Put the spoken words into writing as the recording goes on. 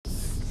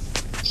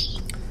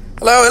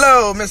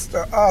Hello,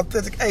 Mr.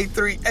 Authentic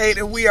 838,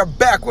 and we are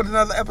back with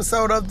another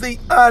episode of the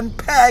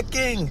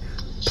Unpacking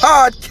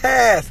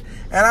Podcast.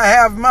 And I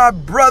have my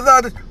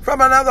brother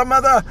from another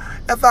mother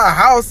at the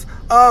house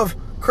of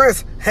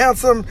Chris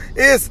Handsome.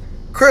 It's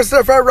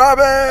Christopher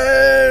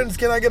Robbins.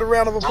 Can I get a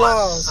round of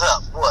applause?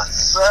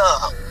 What's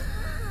up?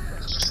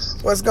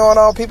 What's going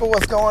on, people?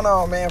 What's going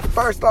on, man?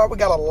 First off, we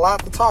got a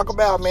lot to talk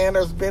about, man.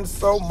 There's been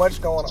so much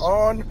going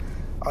on.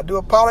 I do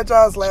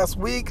apologize. Last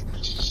week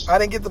I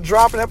didn't get to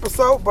drop an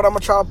episode, but I'm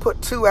going to try to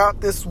put 2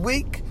 out this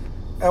week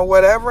and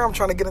whatever. I'm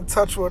trying to get in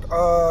touch with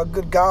a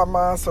good guy of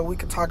mine so we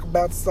can talk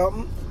about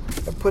something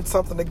and put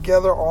something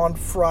together on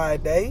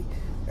Friday.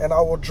 And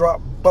I will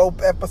drop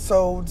both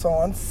episodes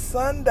on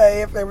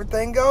Sunday if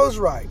everything goes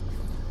right.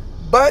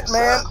 But,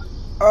 man,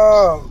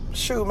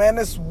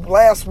 this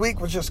last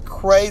week was just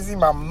crazy.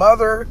 My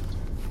mother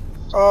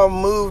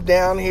moved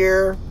down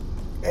here,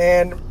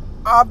 and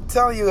I'm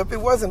telling you, if it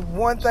wasn't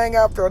one thing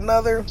after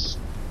another,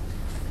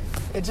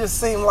 it just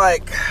seemed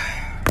like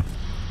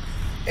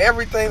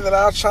everything that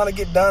I was trying to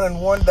get done in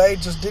one day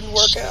just didn't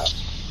work out.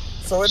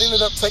 So it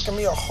ended up taking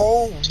me a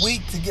whole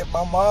week to get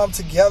my mom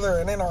together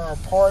and in our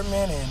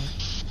apartment and,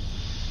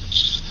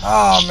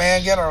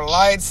 get her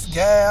lights,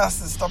 gas,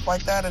 and stuff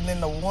like that. And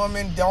then the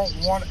woman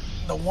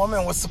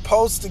was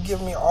supposed to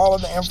give me all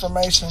of the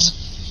information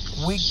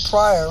week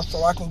prior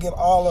so I can get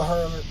all of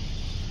her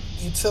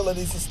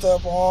utilities and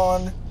stuff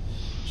on.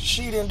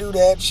 She didn't do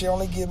that. She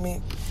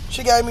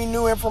gave me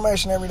new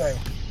information every day.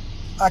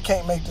 I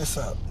can't make this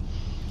up.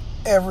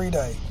 Every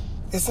day.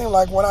 It seemed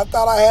like when I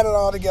thought I had it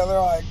all together,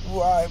 like, all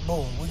right,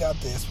 boom, we got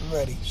this. We're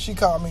ready. She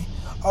called me.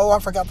 Oh, I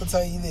forgot to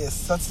tell you this.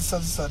 Such and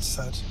such and such and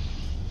such.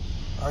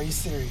 Are you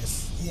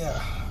serious?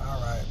 Yeah. All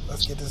right.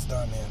 Let's get this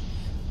done then.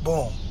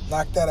 Boom.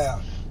 Knock that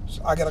out.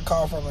 I get a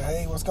call from her.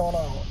 Hey, what's going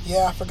on?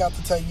 Yeah, I forgot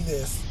to tell you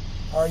this.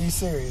 Are you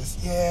serious?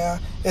 Yeah.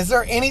 Is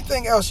there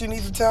anything else you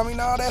need to tell me?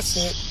 No, that's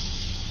it.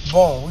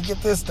 Boom, we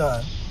get this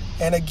done.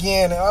 And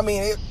again,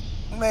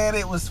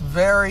 it was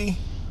very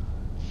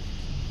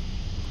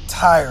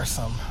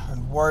tiresome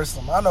and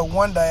worrisome. I know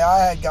one day I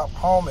had got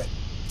home at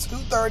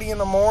 2:30 in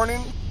the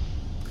morning,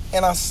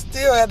 and I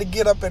still had to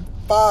get up at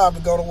 5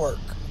 to go to work.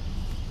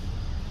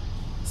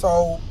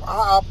 So,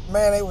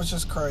 it was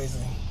just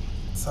crazy.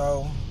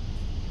 So,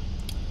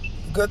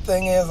 the good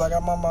thing is I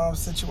got my mom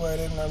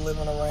situated and her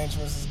living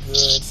arrangements is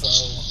good. So,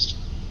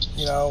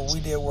 we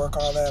did work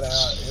all that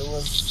out. It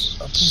was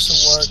a piece of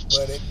work,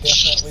 but it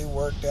definitely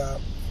worked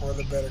out for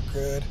the better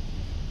good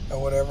or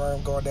whatever.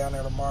 I'm going down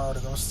there tomorrow to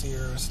go see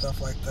her and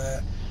stuff like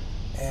that.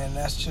 And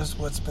that's just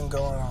what's been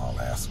going on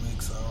last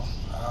week. So,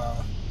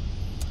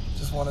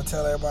 just want to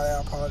tell everybody I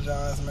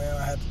apologize, man.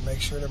 I had to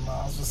make sure that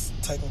Miles was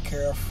taken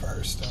care of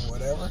first and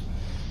whatever.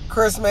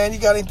 Chris, man, you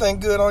got anything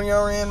good on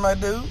your end, my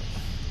dude?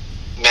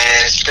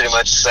 Man, it's pretty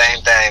much the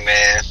same thing,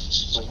 man.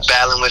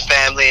 Battling with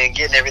family and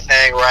getting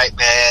everything right,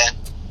 man.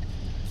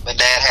 My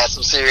dad had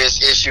some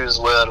serious issues as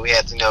well that we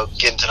had to,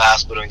 get into the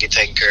hospital and get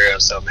taken care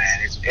of. So,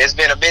 man, it's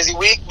been a busy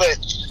week, but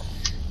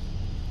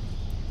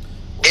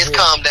it's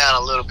calmed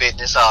down a little bit, and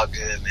it's all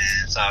good,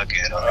 man. It's all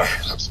good.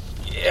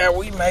 Yeah,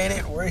 we made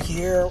it. We're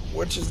here,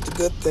 which is the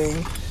good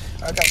thing.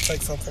 I got to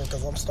take something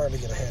because I'm starting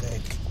to get a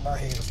headache. My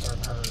head is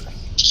starting to hurt.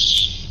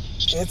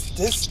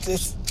 It's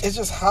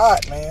just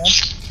hot, man.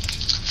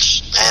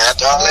 Man,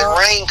 after all that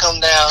rain come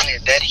down,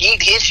 that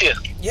heat hits you.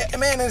 Yeah,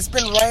 man, it's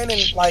been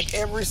raining like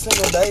every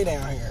single day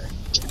down here.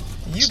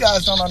 You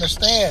guys don't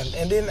understand.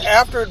 And then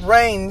after it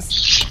rains,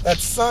 that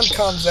sun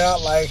comes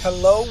out like,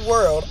 hello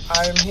world,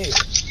 I am here.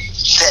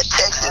 That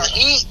Texas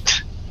heat.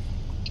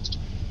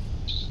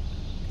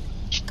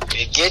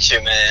 It gets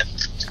you, man.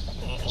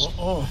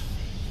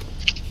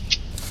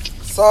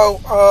 So,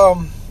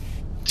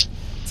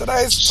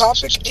 today's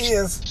topic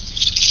is,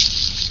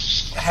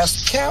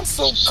 has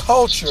cancel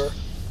culture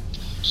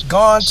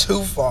gone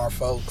too far,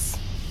 folks?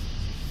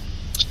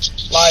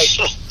 Like,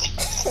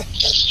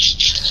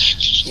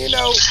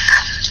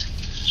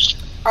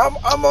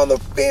 I'm on the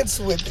fence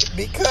with it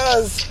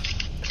because,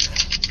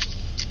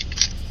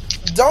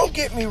 don't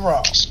get me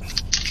wrong,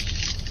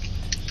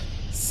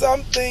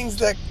 some things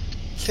that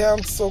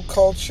cancel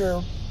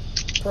culture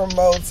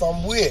promotes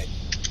I'm with,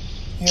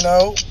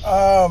 and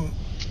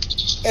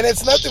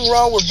it's nothing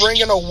wrong with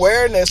bringing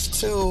awareness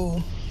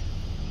to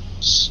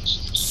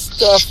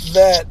stuff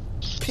that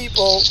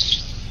people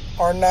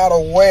are not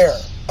aware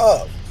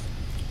of,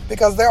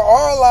 because there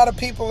are a lot of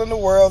people in the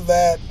world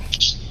that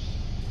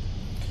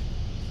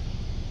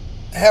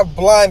have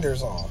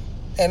blinders on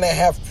and they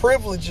have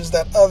privileges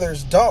that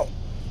others don't,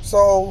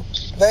 so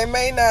they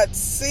may not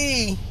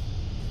see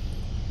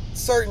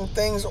certain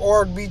things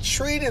or be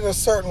treated a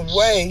certain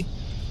way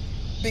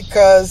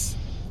because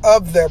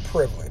of their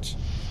privilege.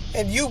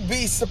 And you'd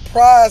be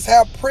surprised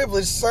how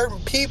privileged certain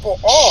people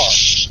are,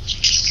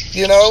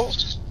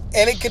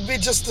 and it could be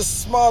just the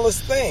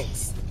smallest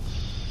things.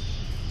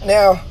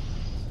 Now,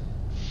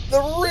 the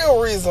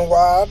real reason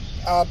why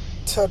I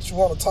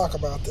want to talk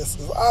about this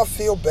is I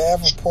feel bad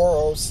for poor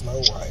old Snow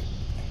White.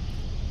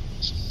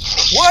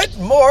 What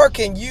more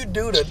can you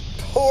do to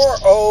poor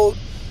old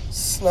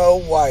Snow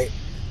White.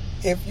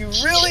 If you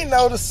really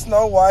know the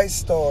Snow White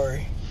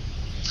story,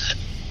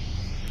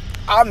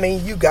 I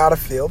mean, you gotta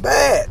feel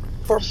bad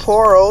for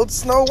poor old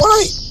Snow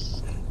White.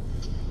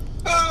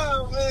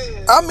 Oh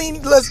man. I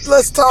mean,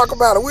 let's talk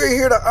about it. We're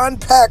here to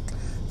unpack.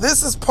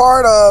 This is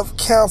part of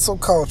cancel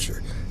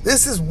culture.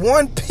 This is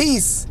one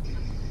piece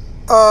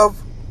of,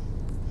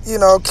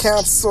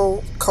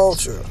 cancel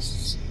culture.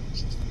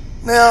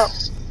 Now,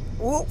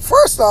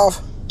 first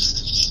off,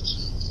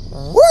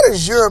 what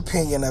is your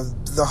opinion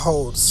of the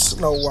whole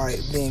Snow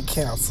White being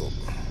canceled?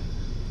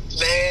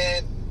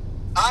 Man,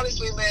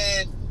 honestly,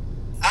 man,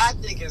 I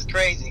think it's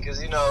crazy because,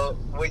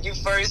 when you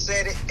first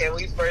said it and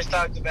we first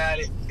talked about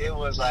it, it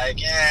was like,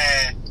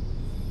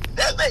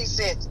 that makes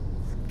sense.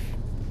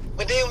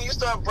 But then when you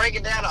start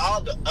breaking down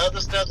all the other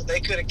stuff that they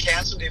could have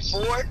canceled it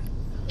for,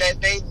 that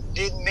they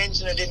didn't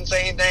mention or didn't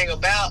say anything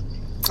about,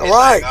 it's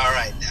right. Like, all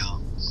right, now.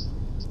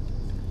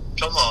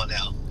 Come on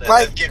now.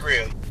 Let's get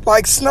real.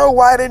 Like Snow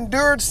White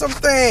endured some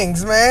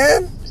things,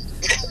 man.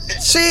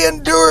 She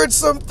endured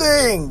some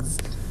things.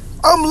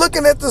 I'm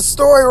looking at the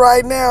story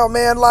right now,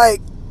 man.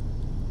 Like,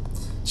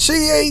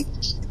 she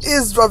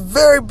is a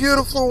very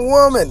beautiful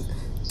woman.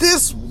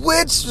 This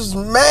witch is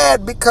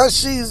mad because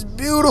she's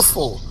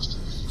beautiful.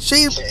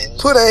 She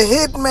put a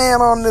hitman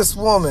on this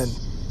woman.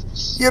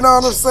 You know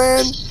what I'm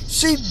saying?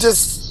 She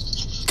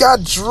just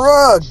got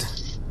drugged.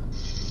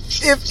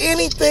 If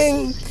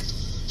anything,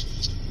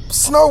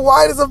 Snow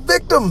White is a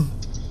victim.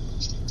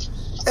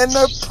 And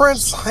the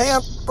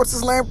what's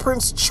his name?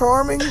 Prince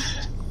Charming?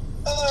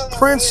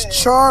 Prince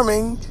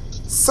Charming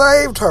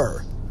saved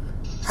her.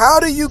 How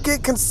do you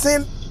get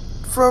consent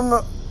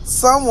from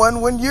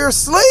someone when you're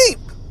asleep?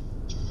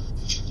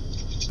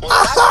 Well,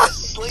 not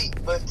asleep,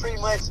 but pretty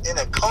much in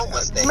a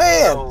coma state.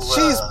 Man,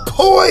 she's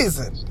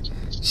poisoned.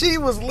 She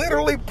was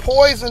literally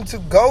poisoned to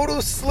go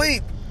to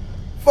sleep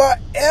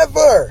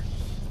forever.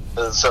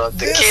 So if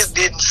the kids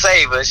didn't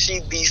save her,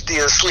 she'd be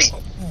still asleep.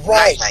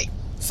 Right. Night.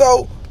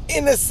 So,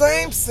 in the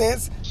same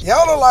sense,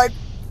 y'all are like,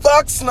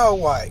 fuck Snow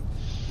White.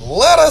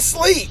 Let her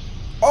sleep.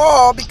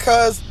 All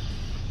because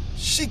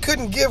she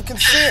couldn't give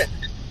consent.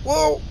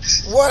 Well,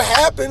 what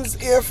happens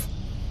if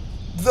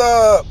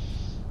the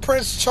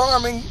Prince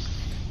Charming,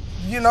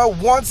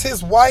 wants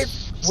his wife,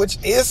 which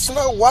is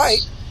Snow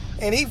White,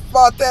 and he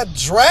fought that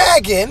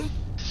dragon?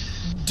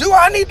 Do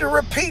I need to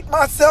repeat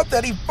myself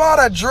that he fought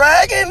a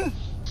dragon?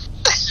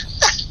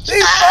 He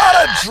fought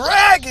a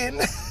dragon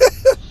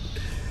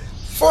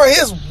for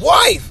his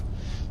wife.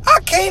 I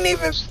can't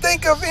even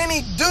think of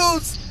any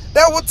dudes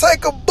that would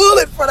take a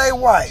bullet for their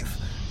wife.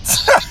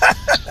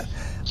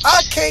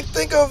 I can't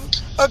think of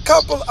I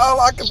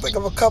can think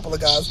of a couple of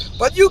guys.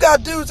 But you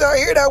got dudes out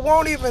here that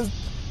won't even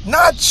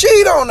not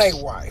cheat on their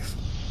wife.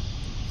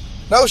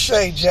 No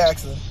shade,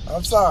 Jackson.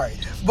 I'm sorry.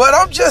 But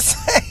I'm just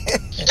saying.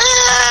 You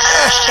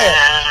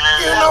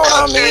know what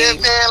I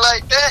mean? Man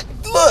like that.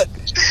 Look,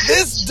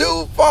 this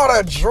dude fought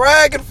a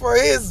dragon for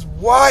his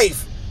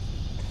wife.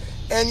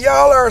 And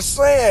y'all are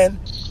saying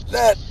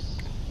that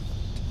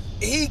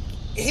he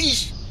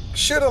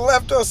should have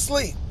left her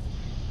asleep.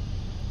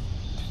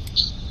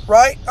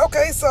 Right?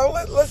 Okay, so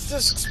let's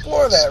just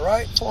explore that,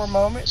 right, for a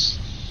moment.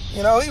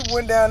 He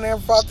went down there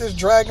and fought this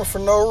dragon for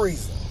no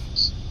reason.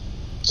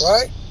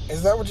 Right?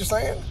 Is that what you're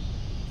saying?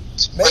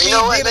 Maybe he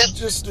did it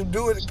just to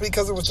do it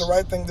because it was the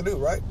right thing to do,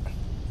 right?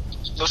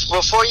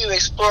 Before you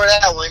explore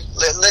that one,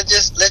 let's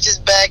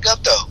just back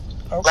up though.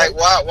 Okay. Like,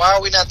 why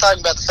are we not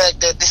talking about the fact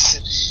that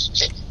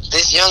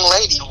this young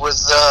lady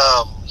was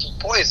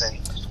poisoned?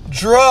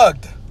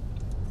 Drugged.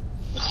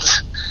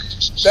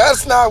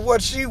 That's not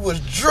what she was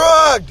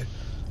drugged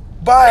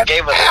by. They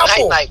gave her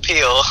apple. the night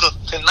pill.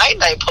 The night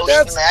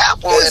potion in the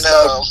apple.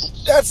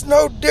 That's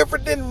no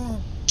different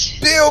than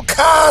Bill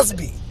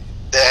Cosby.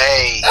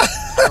 Hey,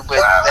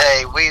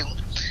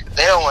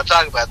 they don't want to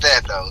talk about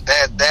that though.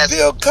 That's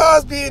Bill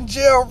Cosby in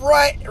jail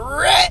right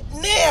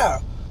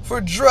now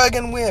for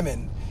drugging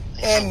women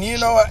and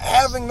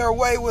having their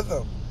way with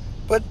them.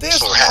 But this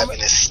for having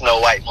this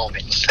Snow White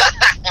moment.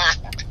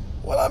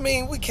 Well, I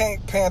mean, we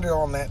can't pander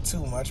on that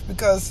too much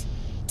because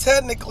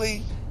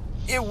technically,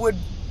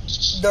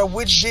 the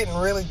witch didn't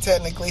really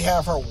technically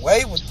have her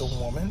way with the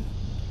woman,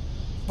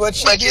 but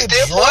she did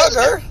drug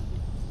her,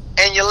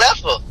 and you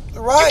left her.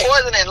 Right. You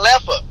poisoned and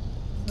left her.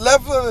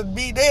 Left her to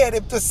be dead.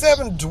 If the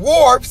 7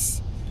 dwarfs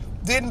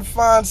didn't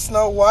find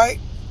Snow White,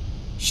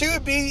 she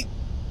would be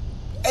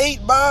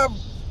ate by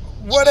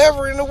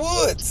whatever in the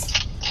woods.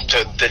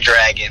 The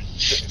dragon.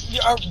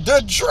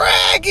 The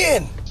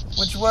dragon,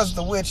 which was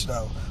the witch,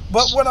 though.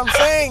 But what I'm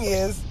saying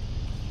is,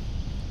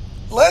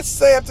 let's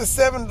say after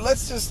 7,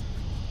 let's just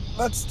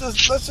take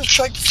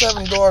the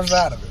 7 dwarves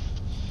out of it.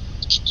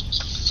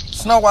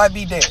 Snow White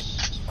be dead.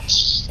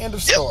 End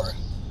of story.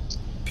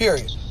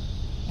 Period.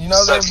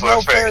 There's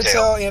no fairy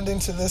tale ending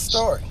to this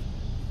story.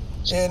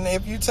 And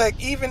if you take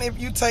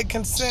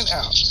consent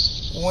out,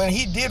 when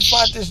he did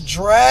fight this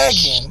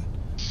dragon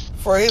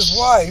for his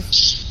wife,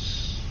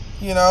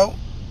 he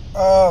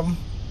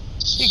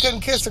couldn't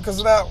kiss her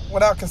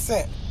without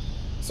consent.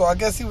 So I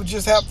guess he would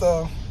just have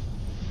to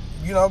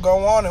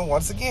go on. And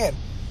once again,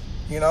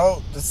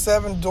 the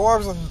 7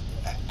 dwarves are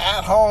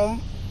at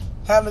home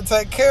having to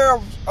take care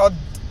of a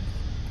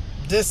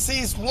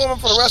deceased woman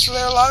for the rest of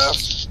their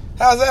lives.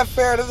 How's that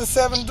fair to the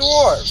 7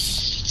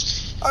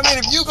 dwarves? I mean,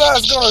 if you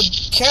guys are going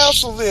to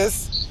cancel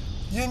this,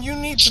 then you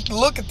need to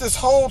look at this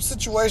whole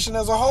situation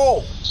as a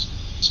whole.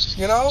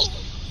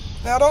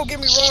 Now, don't get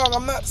me wrong.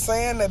 I'm not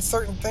saying that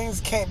certain things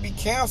can't be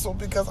canceled,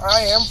 because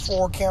I am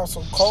for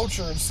cancel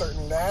culture in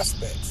certain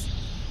aspects.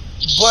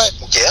 But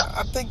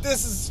I think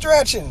this is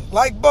stretching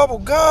like bubble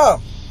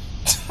gum.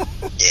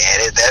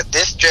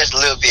 This stretched a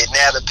little bit.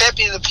 Now, the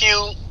Pepe Le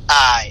Pew,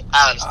 I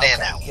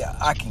understand that one. Yeah,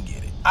 I can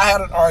get it. I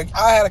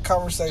had a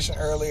conversation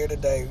earlier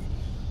today,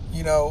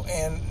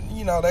 and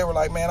they were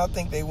like, man, I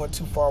think they went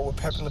too far with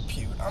Pepe Le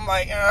Pew. I'm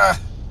like,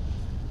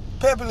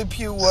 Pepe Le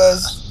Pew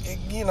was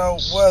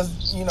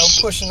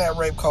pushing that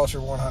rape culture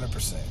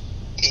 100%.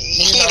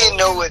 He didn't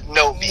know what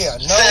no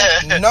meant.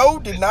 Yeah, no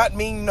did not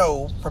mean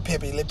no for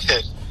Pepe Le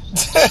Pew.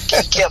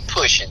 He kept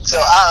pushing, so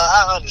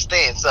I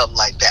understand something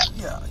like that.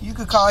 Yeah, you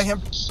could call him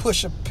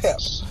Pusha Pep.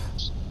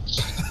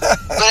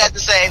 But at the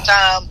same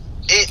time,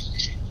 they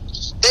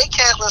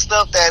canceling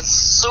stuff that's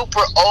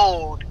super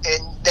old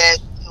and that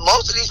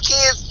most of these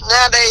kids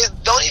nowadays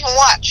don't even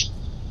watch.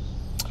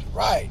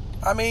 Right.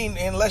 I mean,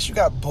 unless you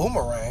got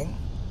Boomerang.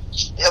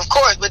 Of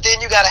course, but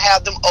then you got to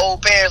have them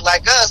old parents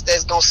like us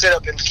that's gonna sit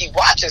up and keep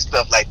watching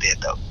stuff like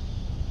that, though.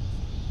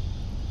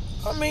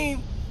 I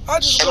mean, I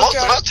just and look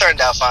most at of us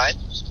turned out fine.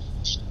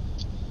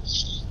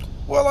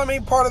 Well, I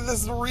mean, part of this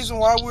is the reason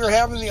why we're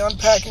having the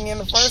unpacking in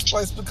the first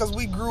place, because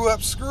we grew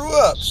up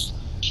screw-ups.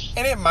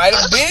 And it might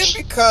have been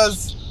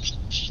because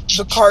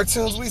the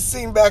cartoons we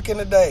seen back in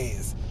the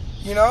days.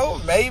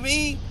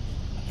 Maybe,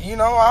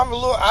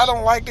 I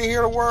don't like to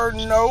hear the word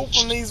no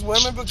from these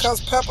women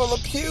because Pepe Le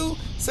Pew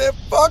said,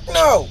 fuck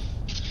no.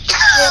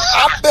 And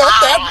I felt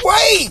that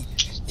way.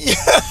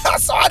 Yeah,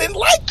 so I didn't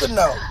like the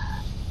no.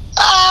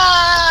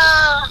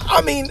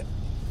 I mean,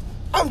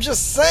 I'm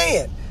just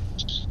saying,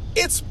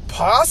 it's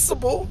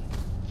possible,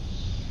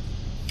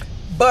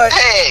 but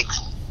Eggs.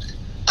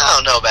 I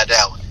don't know about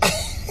that one.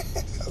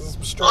 That's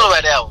a stretch. I don't know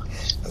about that one.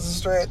 That's a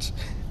stretch.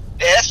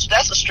 Yeah,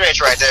 that's a stretch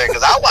right there,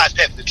 because I watch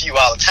Pepe Le Pew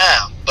all the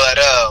time, but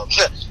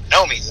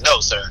no means no,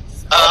 sir.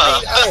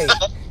 Hey,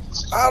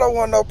 I don't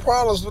want no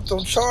problems with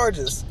them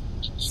charges.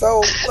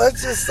 So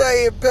let's just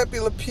say if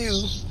Pepe Le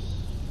Pew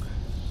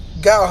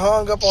got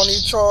hung up on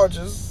these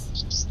charges,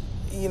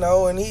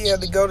 and he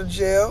had to go to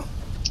jail.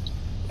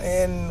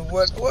 And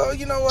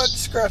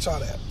scratch all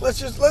that. Let's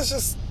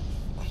just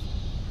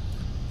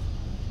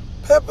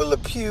Pepe Le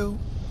Pew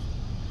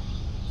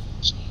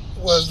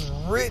was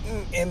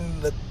written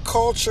in the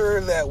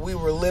culture that we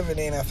were living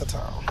in at the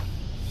time,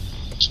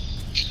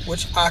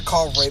 which I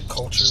call rape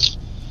culture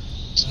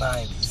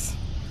 90s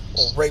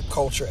or rape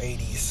culture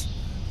 80s,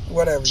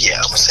 whatever.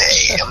 Yeah, I'm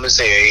gonna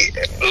say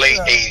late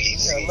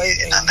 80s, late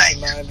 80s and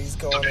 90s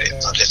going in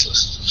there,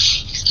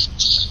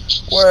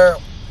 where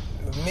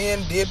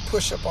men did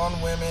push up on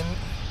women,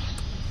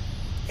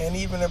 and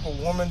even if a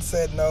woman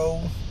said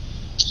no,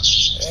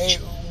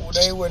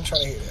 they wouldn't try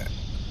to hear that.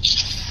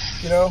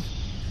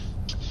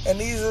 And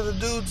these are the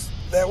dudes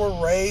that were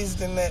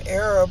raised in that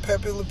era of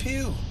Pepe Le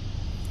Pew.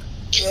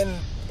 And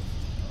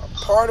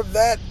part of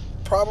that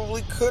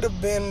probably could have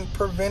been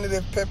prevented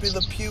if Pepe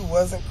Le Pew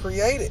wasn't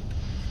created.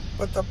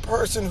 But the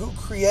person who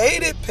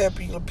created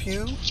Pepe Le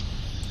Pew,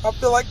 I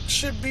feel like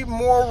should be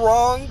more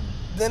wrong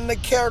than the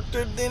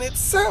character than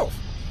itself.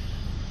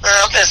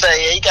 I'm gonna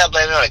say, you gotta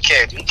blame it on the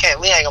character.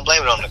 We ain't gonna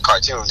blame it on the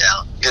cartoon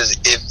now. Because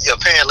if your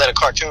parent let a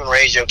cartoon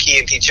raise your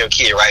kid and teach your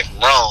kid right from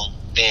wrong,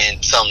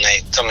 then something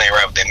ain't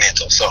right with their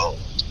mental. So,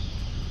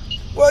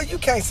 well, you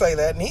can't say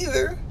that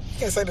neither. You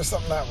can't say there's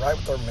something not right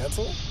with their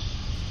mental.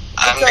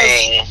 I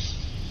mean,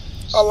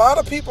 a lot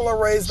of people are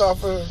raised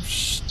off of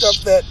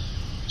stuff that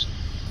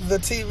the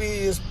TV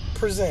is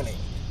presenting.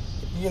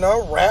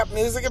 Rap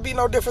music would be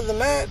no different than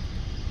that.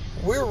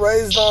 We're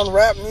raised on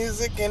rap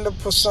music and the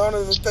persona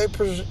that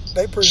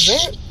they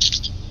present.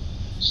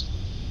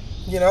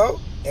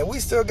 And we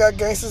still got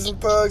gangsters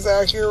and thugs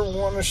out here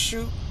wanting to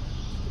shoot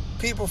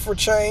people for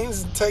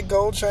chains and take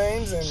gold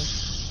chains and,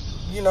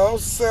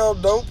 sell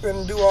dope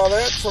and do all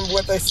that from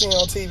what they see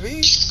on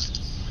TV.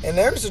 And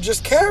theirs are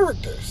just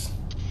characters.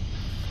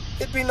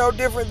 It'd be no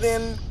different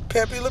than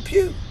Pepe Le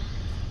Pew.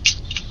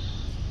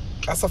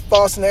 That's a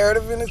false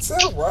narrative in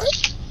itself, right?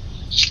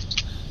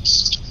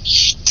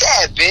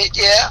 Tad bit,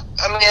 yeah.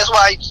 I mean, that's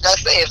why I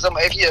say if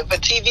a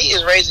TV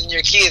is raising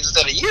your kids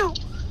instead of you,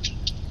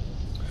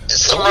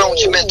 there's something wrong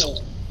with your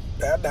mental.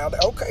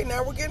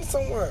 Now we're getting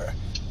somewhere.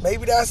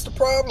 Maybe that's the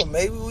problem.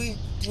 Maybe we,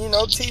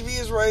 TV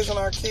is raising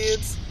our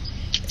kids,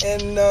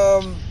 and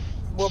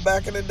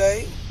back in the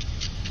day.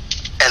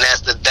 And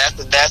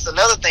that's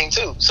another thing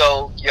too.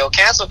 So your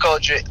cancel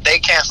culture, they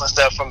canceling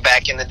stuff from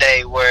back in the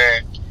day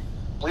where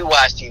we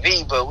watched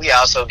TV, but we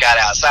also got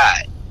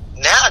outside.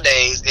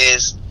 Nowadays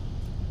is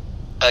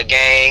a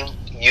game,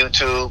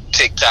 YouTube,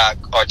 TikTok,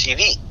 or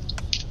TV.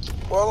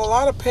 Well, a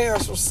lot of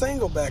parents were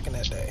single back in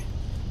that day.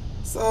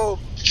 So,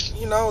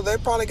 You know, they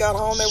probably got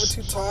home. They were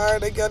too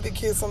tired. They got the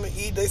kids something to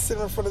eat. They sit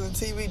in front of the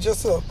TV just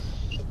so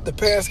the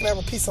parents can have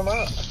a peace of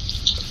mind.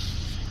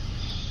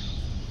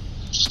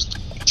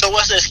 So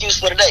what's the excuse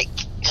for the date?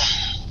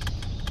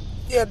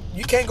 Yeah,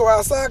 you can't go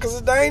outside because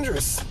it's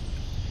dangerous.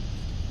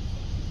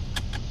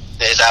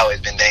 It's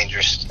always been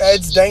dangerous.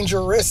 It's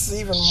dangerous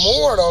even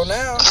more though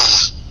now.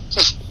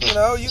 You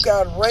know, you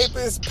got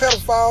rapists,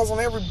 pedophiles on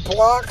every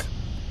block.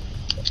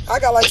 I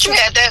got like. But you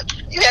had that.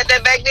 You had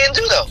that back then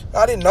too, though.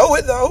 I didn't know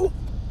it though.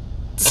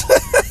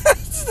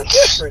 That's the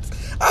difference.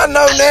 I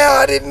know now.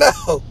 I didn't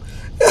know.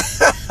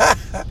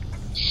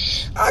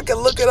 I can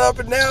look it up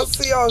and now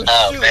see. Look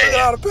at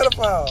all the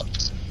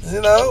pedophiles. You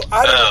know,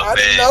 I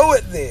didn't know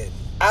it then.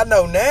 I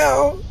know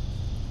now.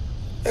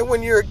 And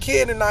when you're a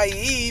kid and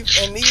naive,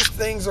 and these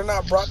things are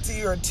not brought to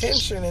your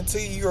attention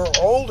until you're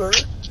older,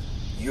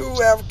 you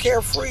have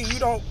carefree. You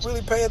don't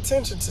really pay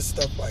attention to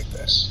stuff like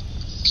that.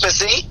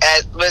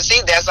 But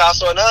see, that's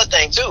also another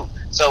thing too.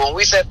 So when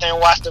we sat there and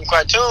watched them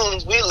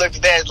cartoons, we looked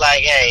at that as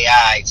like, hey,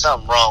 all right,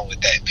 something wrong with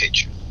that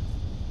picture.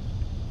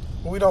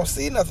 We don't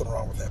see nothing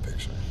wrong with that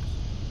picture.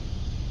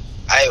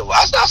 I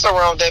saw something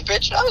wrong with that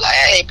picture. I was like,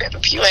 hey, Peppa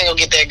Pew ain't gonna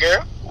get that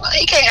girl. No,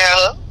 he can't have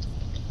her.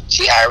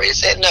 She already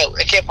said no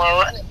and kept on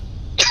running.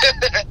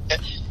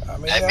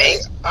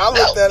 I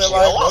looked at it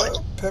like,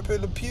 well, Pepe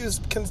Le Pew's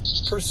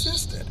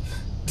persistent.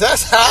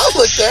 That's how I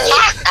looked at it.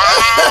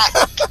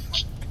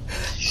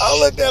 I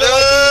looked at it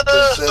like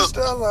he's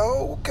persistent. I was like,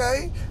 oh,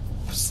 okay.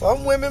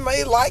 Some women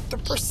may like the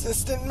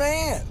persistent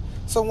man.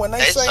 So when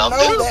they say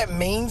no, that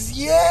means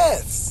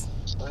yes.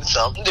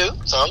 Some do.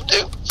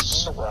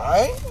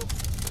 Right?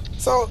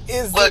 So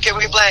can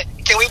we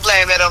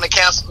blame that on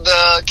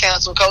the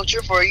cancel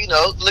culture for, you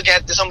know, look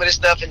at some of this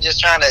stuff and just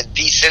trying to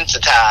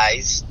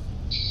desensitize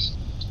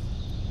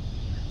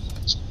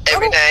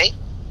everything?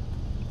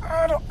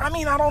 I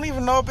don't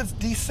even know if it's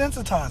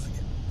desensitizing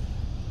it.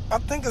 I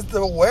think it's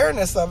the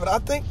awareness of it. I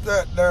think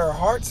that their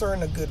hearts are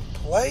in a good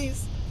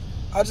place.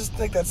 I just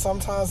think that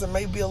sometimes it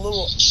may be a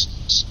little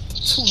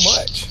too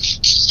much.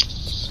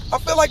 I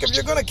feel like if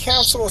you're going to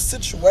cancel a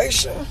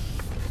situation,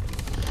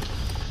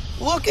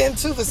 look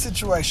into the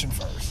situation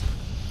first.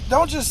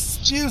 Don't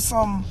just spew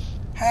some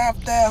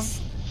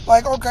half-ass,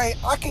 like, okay,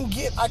 I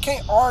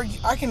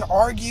can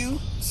argue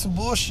some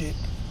bullshit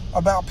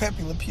about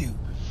Pepe Le Pew.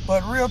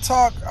 But real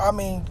talk, I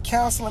mean,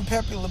 counseling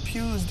Pepe Le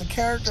Pew as the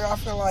character, I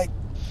feel like,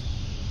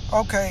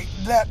 okay,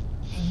 that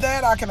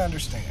I can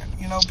understand.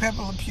 You know, Pepe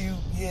Le Pew,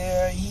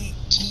 yeah, he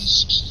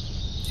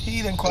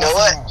didn't cross the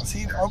lines.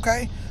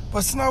 Okay?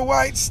 But Snow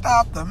White,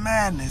 stop the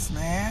madness,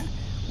 man.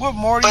 What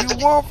more do you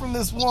want from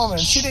this woman?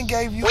 She didn't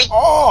give you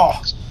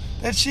all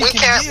that she can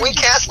give. We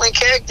canceling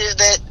characters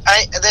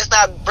that's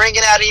not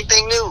bringing out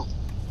anything new.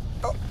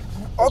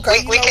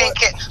 Okay, we can't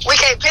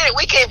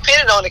pin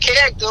it on the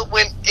character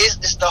when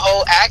it's the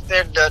whole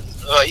actor, the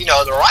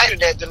writer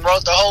that then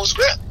wrote the whole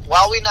script.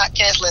 Why are we not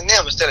canceling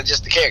them instead of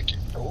just the character?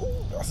 Oh,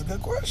 that's a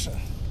good question.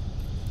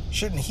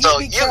 Shouldn't he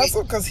be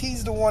canceled because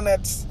he's the one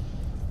that's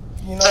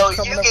coming up?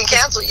 So you can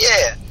cancel,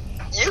 yeah.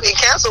 You can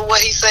cancel what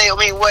he say. I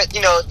mean,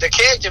 the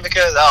character,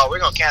 because we're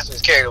gonna cancel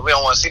this character. We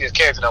don't want to see this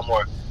character no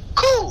more.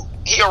 Cool.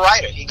 He a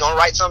writer. He gonna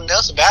write something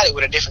else about it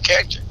with a different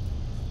character.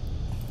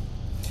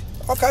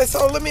 Okay,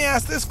 so let me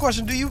ask this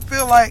question: do you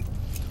feel like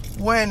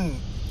when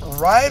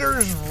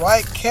writers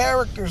write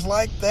characters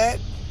like that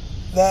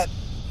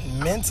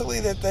mentally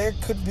that there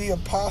could be a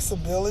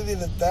possibility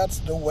that that's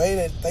the way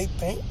that they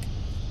think?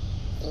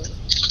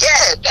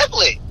 Yeah,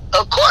 definitely.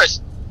 Of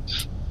course.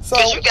 So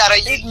you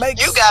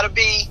gotta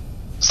be.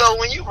 So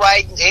when you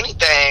write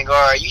anything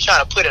or you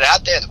trying to put it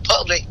out there in the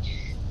public,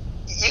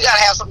 you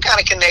gotta have some kind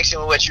of connection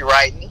with what you're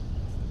writing.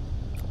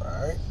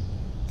 Right.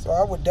 So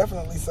I would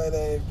definitely say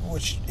that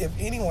if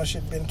anyone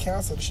should have been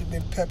canceled, it should have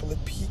been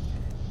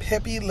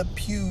Pepe Le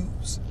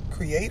Pew's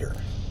creator.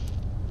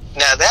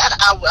 Now that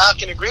I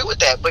can agree with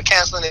that, but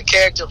canceling a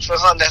character for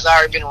something that's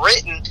already been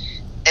written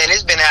and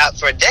it's been out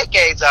for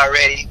decades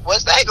already,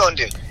 what's that gonna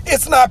do?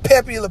 It's not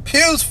Pepe Le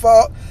Pew's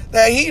fault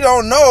that he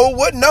don't know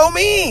what no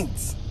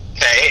means.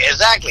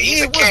 Exactly.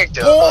 He's a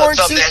character of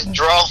something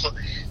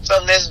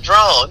that's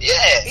drawn.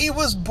 Yeah. He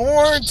was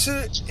born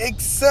to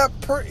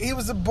he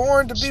was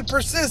born to be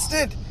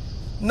persistent.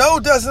 No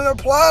doesn't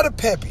apply to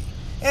Pepe.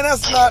 And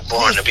that's not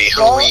born to be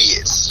who he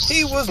is.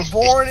 He was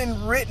born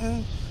and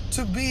written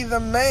to be the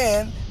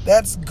man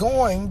that's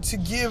going to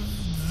give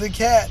the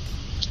cat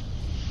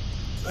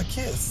a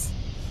kiss.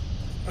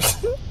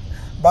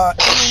 By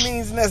any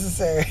means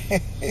necessary.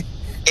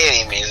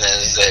 Any means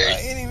necessary.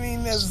 Any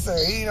means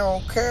necessary. He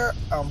don't care.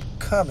 I'm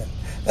coming.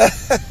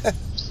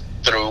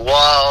 Through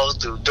walls,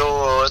 through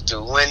doors,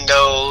 through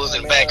windows,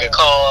 and back of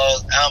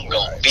cars. I'm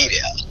gonna be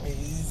there.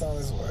 He's on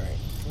his way.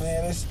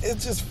 Man,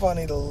 it's just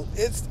funny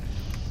it's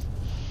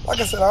like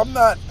I said, I'm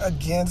not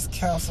against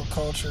cancel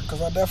culture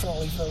because I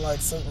definitely feel like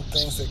certain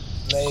things that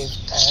they've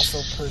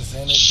also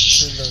presented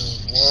to the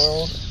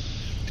world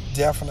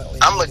definitely.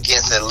 I'm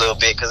against it a little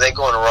bit because they're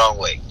going the wrong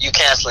way. You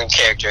canceling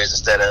characters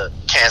instead of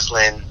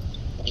canceling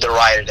the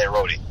writer that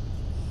wrote it.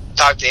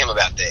 Talk to him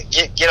about that.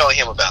 Get on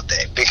him about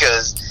that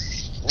because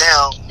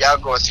Now y'all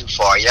going too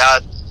far.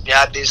 Y'all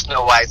did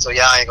Snow White, so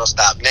y'all ain't gonna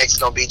stop. Next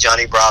gonna be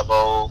Johnny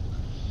Bravo.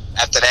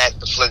 After that,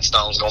 the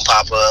Flintstones gonna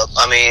pop up.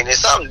 I mean, it's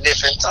something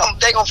different.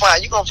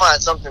 You gonna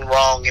find something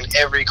wrong in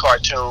every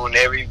cartoon,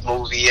 every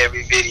movie,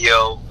 every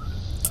video.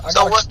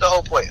 So what's the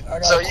whole point?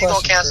 So you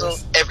gonna cancel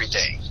Chris.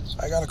 Everything?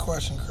 I got a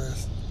question,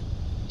 Chris.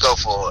 Go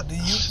for it. Do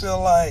you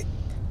feel like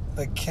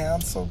the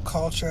cancel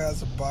culture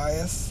has a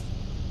bias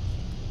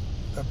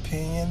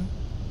opinion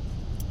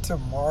to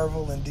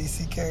Marvel and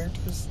DC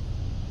characters?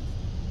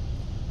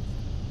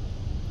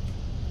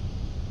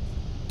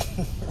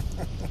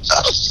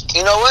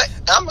 You know what?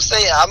 I'm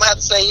gonna have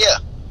to say yeah.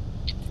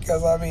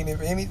 Because I mean,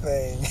 if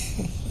anything,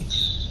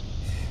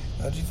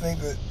 don't you think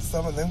that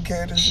some of them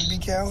characters should be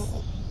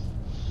canceled?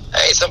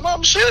 Hey, some of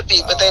them should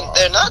be, but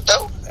they're not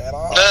though. At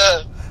all.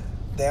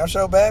 Damn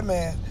show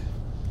Batman.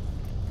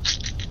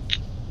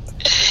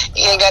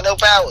 He ain't got no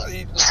power.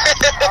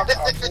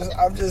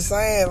 I'm just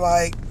saying,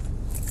 like,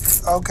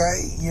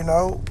 okay, you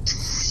know,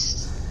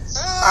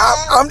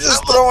 I'm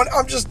just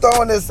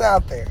throwing this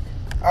out there.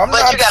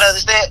 You gotta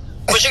understand.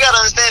 But you gotta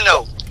understand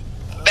though,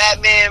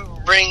 Batman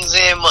brings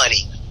in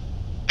money.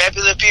 Pepe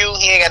Le Pew,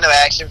 he ain't got no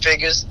action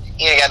figures.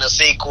 He ain't got no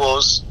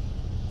sequels.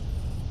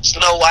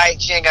 Snow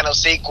White, she ain't got no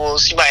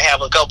sequels. She might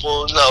have a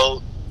couple,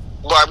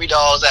 Barbie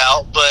dolls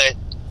out,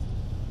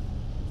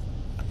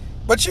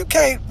 But you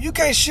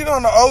can't shit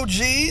on the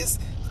OGs,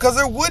 because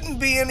there wouldn't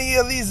be any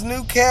of these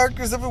new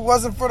characters if it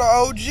wasn't for the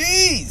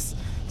OGs.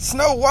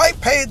 Snow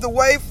White paved the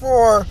way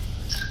for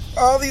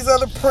all these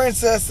other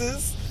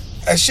princesses,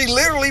 and she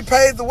literally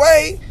paved the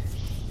way.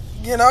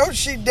 You know,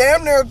 she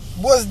damn near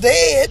was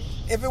dead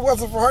if it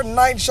wasn't for her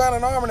knight in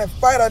shining armor and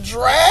fight a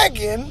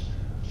dragon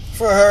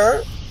for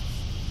her.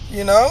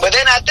 You know, but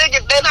they're not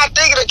thinking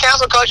the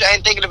cancel culture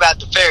ain't thinking about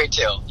the fairy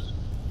tale.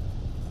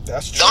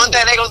 That's true. The only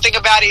thing they're gonna think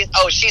about is,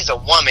 she's a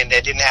woman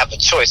that didn't have a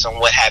choice on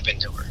what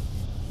happened to her.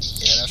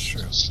 Yeah, that's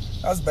true.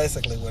 That's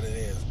basically what it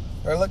is.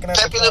 They're looking at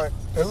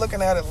They're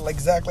looking at it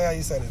exactly how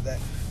you said it. That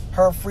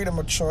her freedom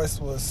of choice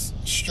was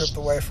stripped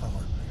away from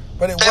her.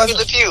 But it wasn't.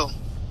 The few.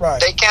 Right.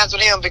 They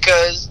canceled him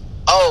because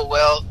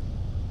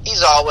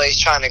he's always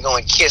trying to go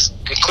and kiss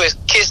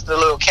the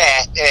little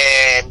cat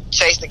and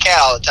chase the cat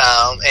all the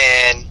time,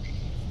 and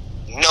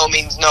no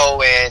means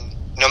no, and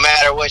no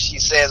matter what she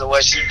says or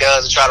what she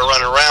does and try to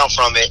run around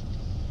from it,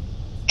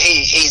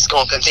 he's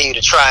going to continue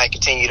to try and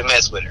continue to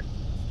mess with her.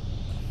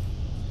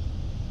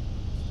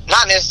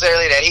 Not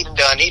necessarily that he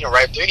done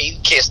raped her, he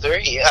kissed her.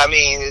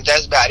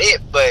 That's about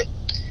it. But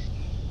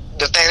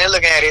the thing they're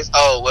looking at is,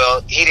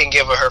 he didn't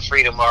give her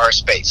freedom or her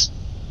space.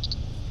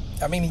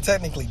 I mean, he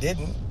technically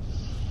didn't.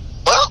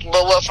 Well,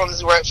 but from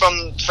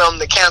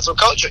the cancel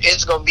culture,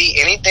 it's going to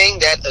be anything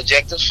that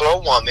objectives for a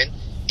woman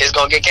is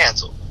going to get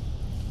canceled.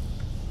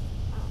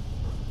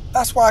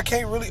 That's why I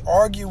can't really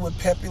argue with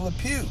Pepe Le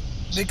Pew.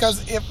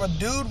 Because if a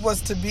dude was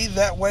to be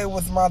that way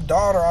with my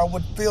daughter, I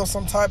would feel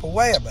some type of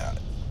way about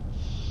it.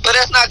 But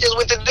that's not just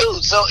with the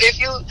dude. So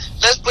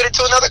let's put it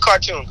to another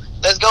cartoon.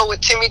 Let's go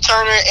with Timmy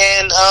Turner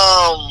and,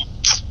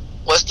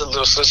 what's the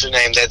little sister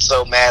name that's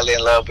so madly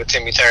in love with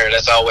Timmy Turner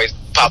that's always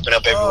popping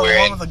up everywhere?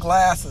 One with the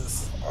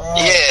glasses.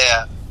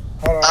 Yeah.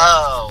 Hold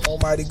on.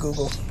 Almighty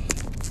Google.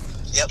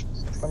 Yep.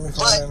 Let me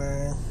find that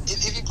name.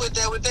 If you put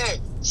that with there,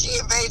 she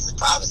invades his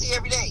privacy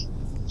every day.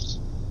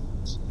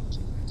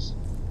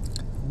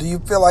 Do you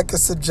feel like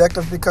it's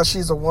subjective because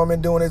she's a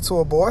woman doing it to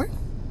a boy?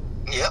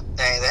 Yep.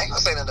 They ain't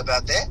gonna say nothing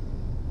about that.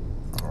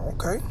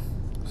 Okay.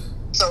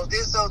 So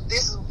this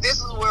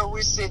is where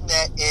we're sitting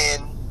at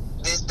in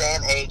this day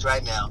and age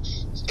right now.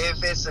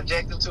 If it's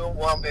subjective to a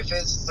woman,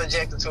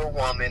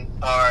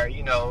 or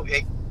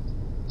it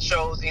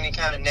shows any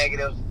kind of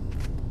negative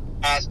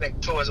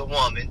aspect towards a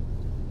woman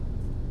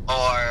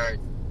or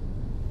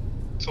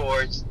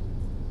towards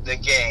the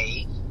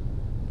gay,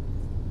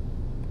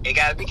 it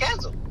gotta be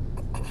canceled.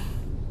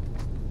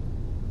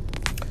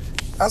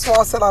 That's why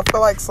I said I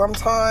feel like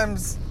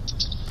sometimes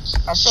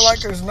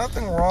there's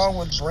nothing wrong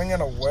with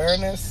bringing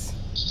awareness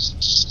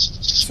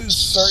to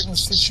certain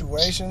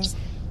situations,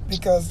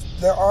 because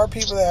there are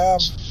people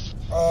that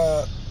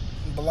have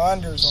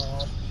blinders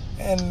on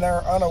and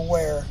they're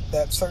unaware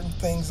that certain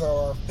things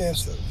are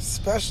offensive,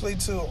 especially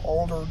to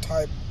older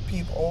type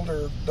people,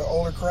 the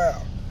older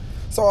crowd.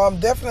 So I'm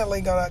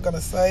definitely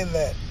gonna say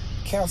that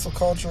cancel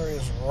culture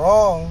is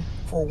wrong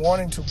for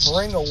wanting to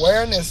bring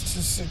awareness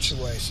to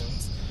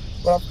situations.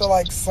 But I feel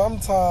like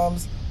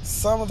sometimes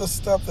some of the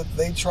stuff that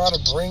they try to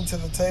bring to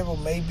the table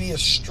may be a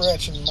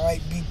stretch and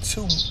might be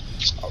too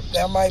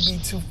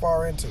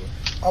far into it.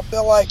 I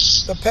feel like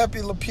the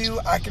Pepe Le Pew,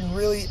 I can't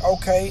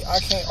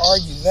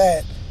argue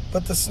that.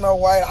 But the Snow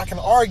White, I can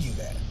argue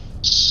that.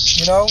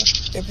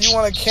 If you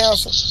want to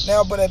cancel.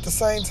 Now, but at the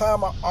same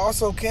time, I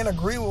also can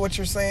agree with what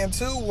you're saying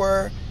too,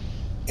 where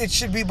it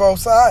should be both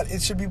sides.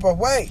 It should be both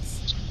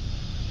ways.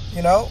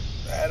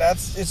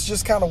 It's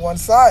just kind of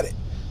one-sided.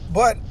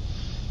 But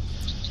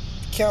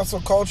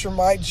cancel culture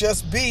might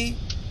just be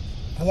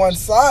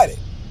one-sided.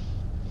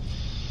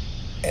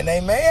 And they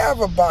may have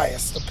a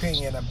biased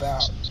opinion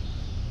about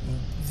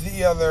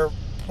the other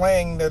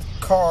playing the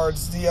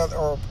cards the other,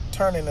 or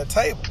turning the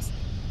tables,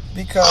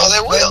 because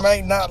they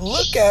may not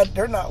look at.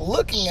 They're not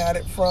looking at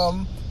it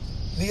from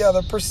the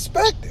other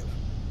perspective,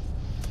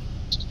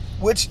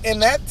 which in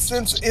that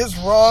sense is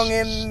wrong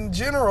in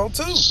general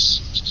too.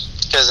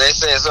 Because they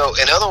say so.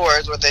 In other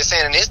words, what they're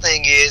saying in this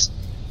thing is,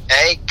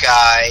 hey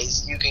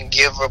guys, you can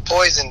give her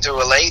poison to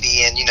a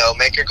lady and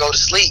make her go to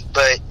sleep,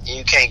 but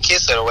you can't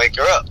kiss her to wake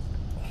her up.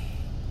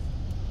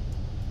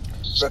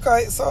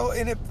 Okay, so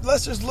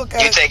let's just look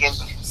at you're taking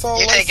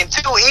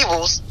two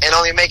evils and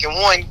only making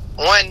one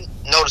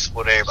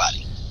noticeable to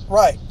everybody.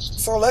 Right.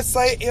 So let's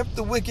say if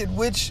the wicked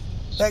witch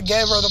that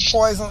gave her the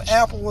poison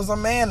apple was a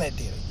man that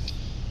did it.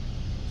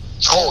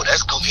 Oh,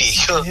 that's gonna be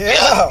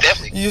yeah,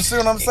 definitely. You see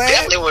what I'm saying?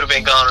 Definitely would have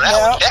been gone on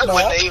that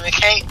one.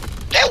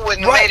 That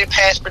wouldn't have made it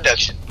past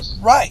production.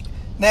 Right.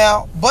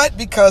 Now, but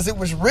because it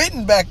was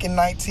written back in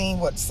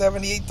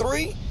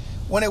 1973,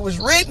 when it was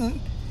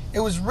written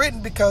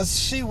because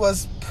she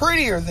was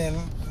prettier than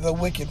the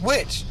wicked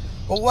witch.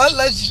 But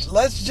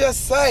let's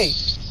just say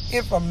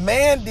if a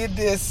man did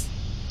this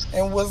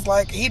and was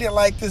like, he didn't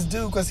like this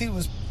dude because he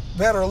was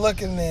better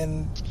looking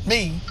than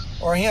me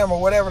or him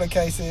or whatever the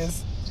case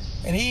is,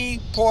 and he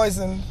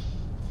poisoned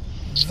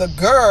the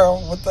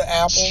girl with the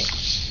apple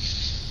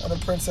or the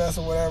princess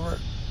or whatever,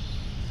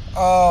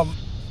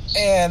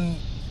 and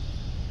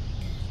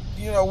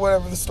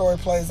whatever the story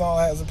plays on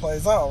as it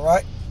plays on,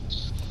 right?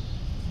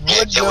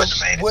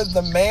 Would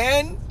the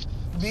man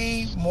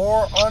be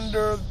more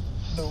under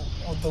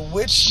the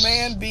witch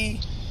man be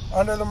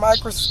under the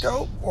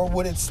microscope, or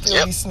would it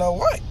still be Snow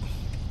White?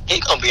 He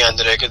gonna be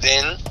under there because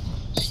then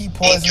he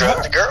poisoned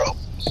her. The girl.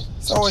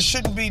 So it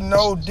shouldn't be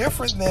no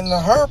different than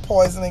her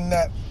poisoning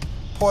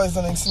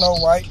Snow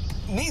White,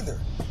 neither.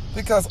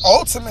 Because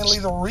ultimately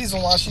the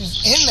reason why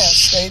she's in that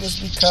state is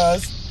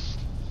because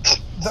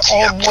the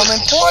old woman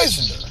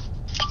poisoned her.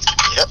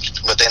 Yep,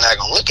 but they're not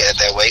gonna look at it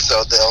that way.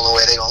 So the only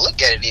way they're gonna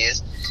look at it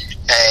is,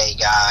 hey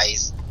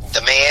guys,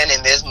 the man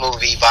in this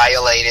movie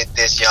violated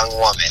this young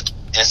woman.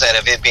 Instead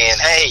of it being,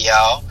 hey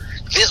y'all,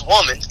 this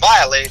woman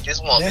violated this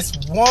woman. This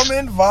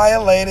woman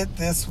violated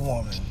this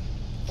woman.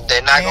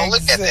 They're not gonna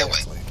look at it that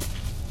way.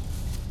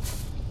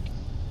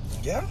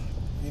 Yeah,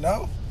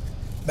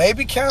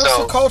 maybe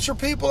cancel culture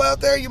people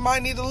out there, you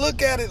might need to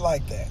look at it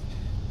like that.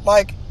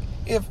 Like,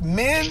 if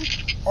men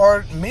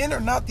are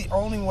not the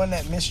only one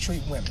that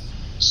mistreat women.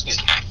 Excuse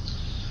me.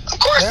 Of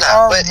course there not. There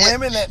are but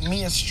women that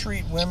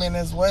mistreat women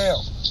as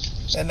well.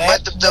 And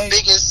but their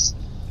biggest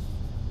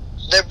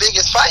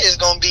fight is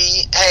going to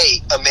be,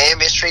 hey, a man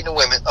mistreating a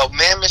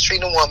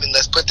woman,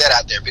 let's put that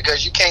out there.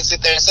 Because you can't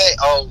sit there and say,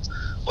 oh,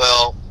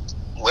 well,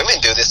 women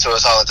do this to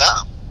us all the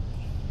time.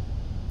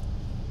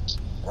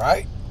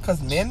 Right?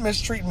 Because men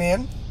mistreat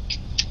men.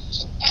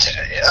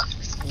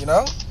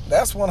 Yeah.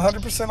 That's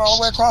 100% all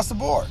the way across the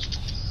board.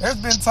 There's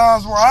been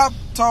times where I've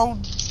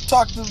talked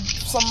to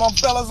some of my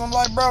fellas, I'm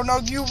like, bro, no,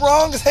 you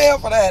wrong as hell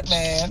for that,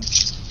 man.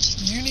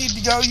 You need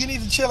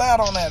to chill out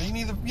on that. You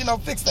need to,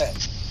 fix that.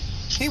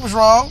 He was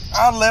wrong.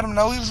 I'll let him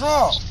know he was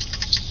wrong.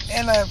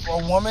 And a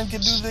woman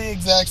can do the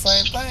exact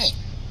same thing.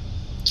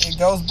 It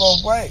goes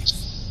both ways.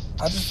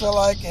 I just feel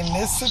like in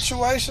this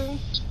situation,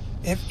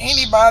 if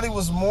anybody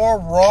was more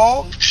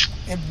wrong,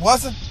 it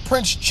wasn't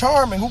Prince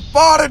Charming, who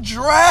fought a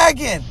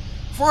dragon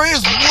for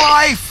his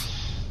wife.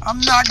 I'm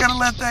not going to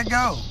let that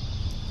go.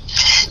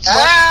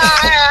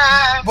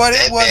 But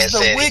it was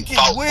the wicked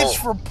witch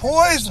for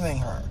poisoning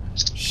her.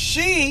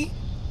 She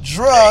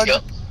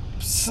drugged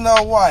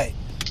Snow White.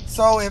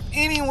 So if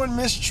anyone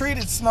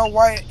mistreated Snow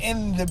White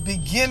in the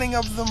beginning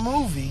of the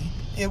movie,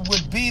 it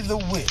would be the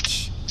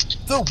witch.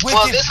 The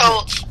wicked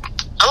witch.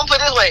 I'm going to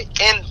put it this way.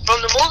 And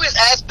from the movie's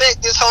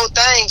aspect, this whole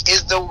thing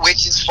is the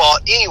witch's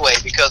fault anyway,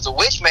 because the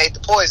witch made the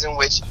poison,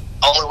 which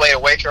only way to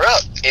wake her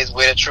up is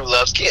with a true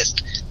love's kiss.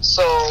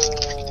 So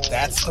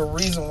that's the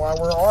reason why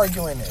we're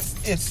arguing this.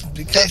 It's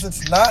because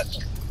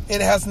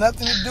it has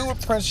nothing to do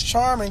with Prince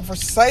Charming for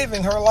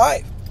saving her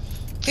life.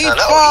 He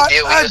fought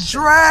a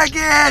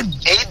dragon.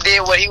 He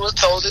did what he was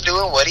told to do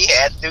and what he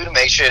had to do to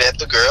make sure that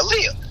the girl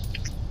lived.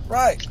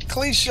 Right.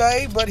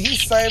 Cliche, but he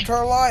saved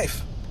her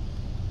life.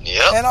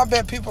 Yep. And I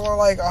bet people are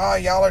like,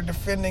 y'all are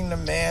defending the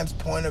man's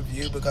point of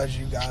view because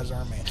you guys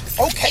are men.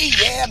 Okay,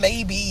 yeah,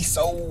 maybe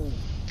so.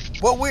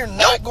 But we're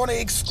not going to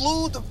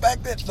exclude the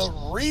fact that the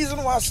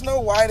reason why Snow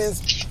White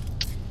is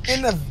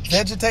in the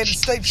vegetated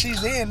state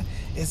she's in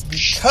is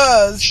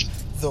because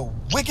the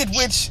wicked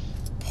witch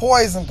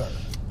poisoned her.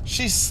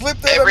 She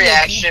slipped at every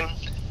action,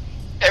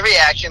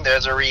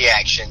 there's a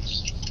reaction.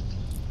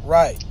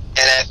 Right.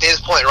 And at this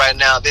point right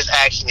now, this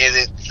action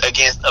isn't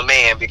against a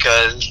man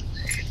because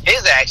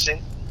his action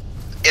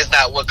is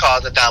not what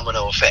caused the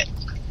domino effect.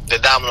 The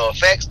domino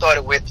effect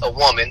started with a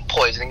woman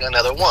poisoning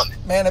another woman.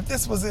 Man, if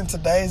this was in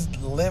today's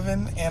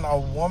living and a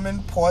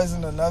woman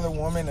poisoned another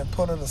woman and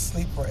put her to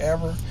sleep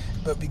forever,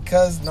 but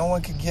because no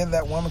one could give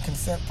that woman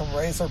consent to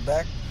raise her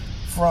back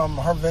from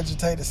her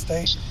vegetative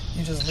state,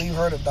 you just leave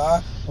her to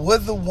die,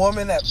 would the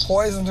woman that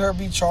poisoned her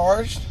be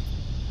charged?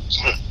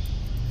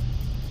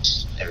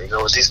 There we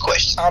go with these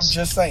questions. I'm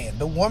just saying,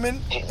 the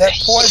woman that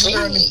poisoned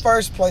her in the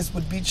first place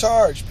would be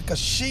charged because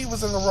she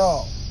was in the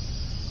wrong.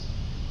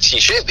 She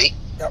should be.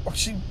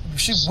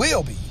 She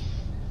will be.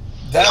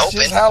 That's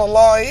just how the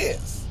law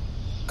is.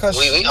 Cause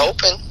we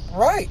hoping.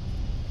 Right.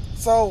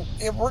 So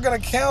if we're gonna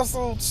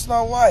cancel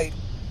Snow White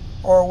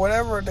or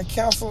whatever if the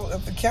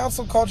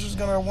council culture is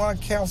gonna want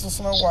to cancel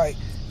Snow White,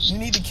 you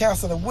need to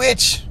cancel the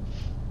witch.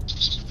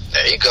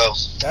 There you go.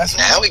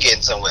 Now we're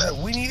getting somewhere.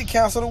 We need to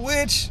cancel the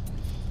witch.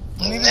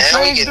 We need to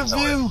change the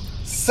view.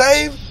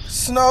 Save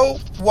Snow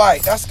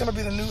White. That's gonna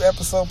be the new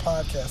episode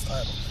podcast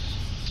title.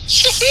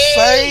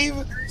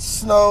 Save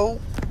Snow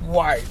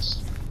White.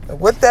 And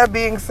with that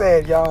being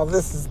said, y'all,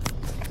 this is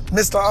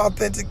Mr.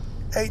 Authentic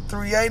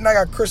 838, and I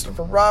got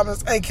Christopher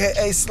Robbins,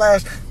 aka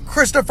 /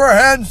 Christopher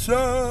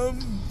Handsome.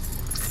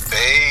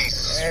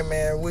 Peace. Hey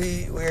man,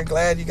 we're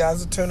glad you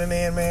guys are tuning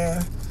in,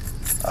 man.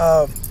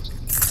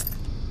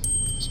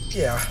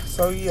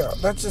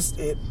 That's just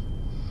it.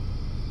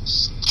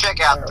 Check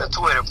out the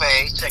Twitter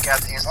page. Check out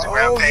the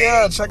Instagram page.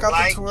 Yeah, check out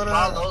the Twitter.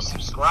 Follow,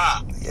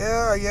 subscribe.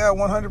 Yeah,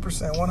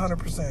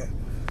 100%.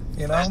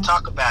 You know, let's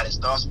talk about it.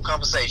 Start some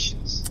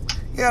conversations.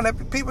 Yeah, and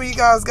if people, you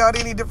guys got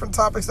any different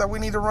topics that we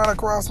need to run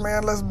across,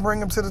 man, let's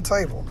bring them to the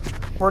table.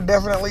 We're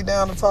definitely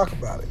down to talk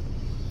about it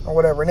or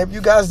whatever. And if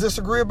you guys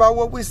disagree about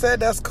what we said,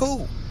 that's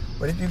cool.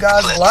 But if you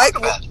guys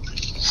what'd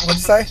you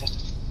say?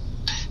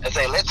 I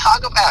say, let's talk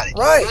about it.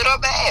 Right. Good or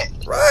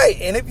bad. Right.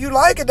 And if you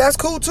like it, that's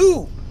cool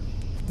too.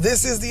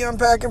 This is the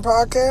Unpacking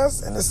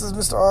Podcast, and this is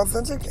Mr.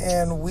 Authentic,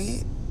 and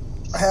we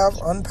have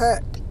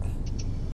unpacked.